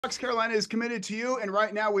South Carolina is committed to you, and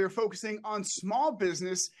right now we are focusing on small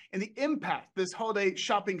business and the impact this holiday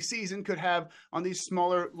shopping season could have on these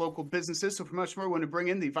smaller local businesses. So for much more, we want to bring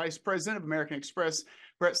in the Vice President of American Express,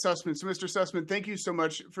 Brett Sussman. So Mr. Sussman, thank you so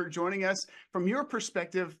much for joining us. From your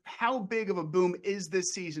perspective, how big of a boom is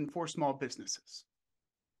this season for small businesses?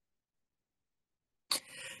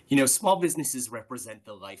 Small businesses represent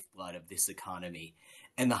the lifeblood of this economy,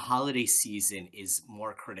 and the holiday season is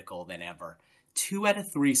more critical than ever. Two out of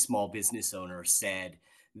three small business owners said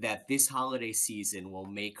that this holiday season will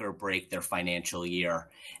make or break their financial year.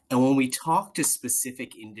 And when we talk to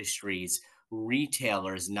specific industries,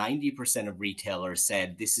 retailers, 90% of retailers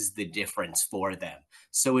said this is the difference for them.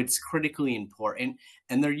 So it's critically important,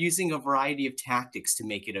 and they're using a variety of tactics to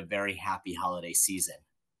make it a very happy holiday season.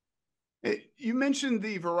 You mentioned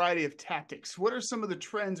the variety of tactics. What are some of the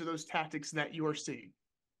trends or those tactics that you are seeing?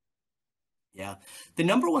 Yeah. The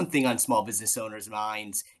number one thing on small business owners'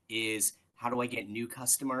 minds is how do I get new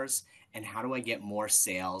customers and how do I get more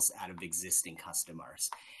sales out of existing customers?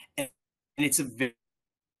 And it's a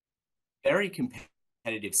very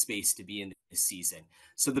competitive space to be in this season.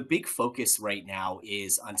 So the big focus right now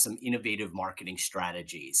is on some innovative marketing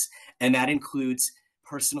strategies, and that includes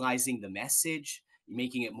personalizing the message,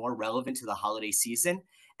 making it more relevant to the holiday season.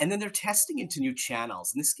 And then they're testing into new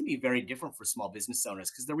channels. And this can be very different for small business owners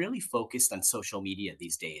because they're really focused on social media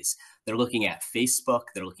these days. They're looking at Facebook,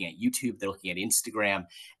 they're looking at YouTube, they're looking at Instagram,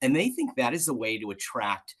 and they think that is a way to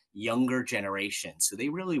attract younger generations. So they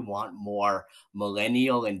really want more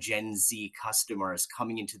millennial and Gen Z customers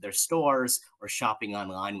coming into their stores or shopping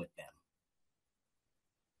online with them.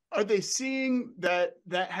 Are they seeing that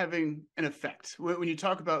having an effect when you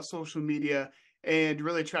talk about social media and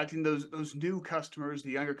really attracting those new customers, the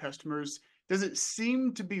younger customers? Does it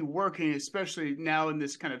seem to be working, especially now in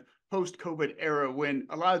this kind of post-COVID era when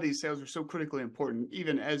a lot of these sales are so critically important,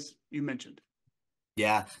 even as you mentioned?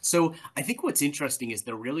 Yeah. So I think what's interesting is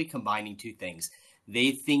they're really combining two things. They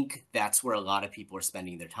think that's where a lot of people are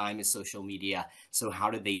spending their time is social media. So how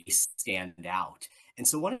do they stand out? And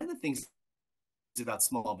so one of the things about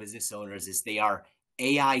small business owners is they are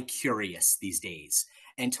AI curious these days.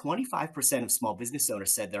 And 25% of small business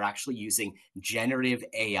owners said they're actually using generative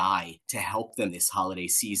AI to help them this holiday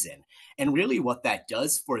season. And really, what that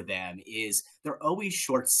does for them is they're always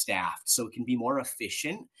short staffed, so it can be more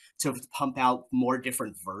efficient to pump out more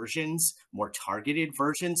different versions, more targeted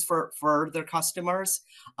versions for their customers.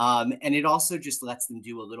 And it also just lets them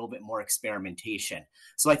do a little bit more experimentation.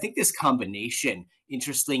 So I think this combination,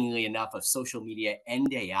 interestingly enough, of social media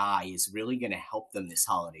and AI is really going to help them this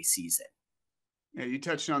holiday season. Yeah, you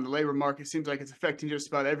touched on the labor market. Seems like it's affecting just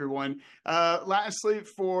about everyone. Lastly,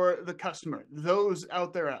 for the customer, those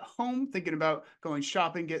out there at home thinking about going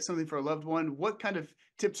shopping, get something for a loved one, what kind of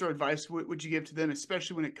tips or advice would you give to them,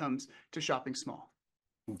 especially when it comes to shopping small?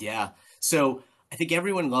 Yeah. So I think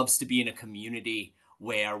everyone loves to be in a community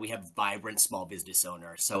where we have vibrant small business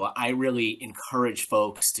owners. So I really encourage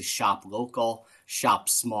folks to shop local, shop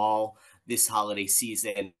small this holiday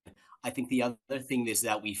season. I think the other thing is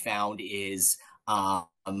that we found is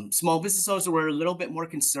small business owners were a little bit more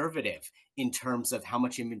conservative in terms of how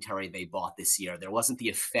much inventory they bought this year. There wasn't the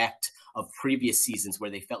effect of previous seasons where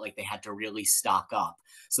they felt like they had to really stock up.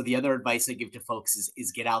 So the other advice I give to folks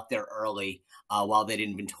is get out there early while that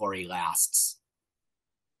inventory lasts.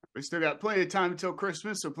 We still got plenty of time until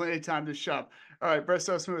Christmas, so plenty of time to shop. All right, Brett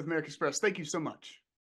Sussman with American Express. Thank you so much.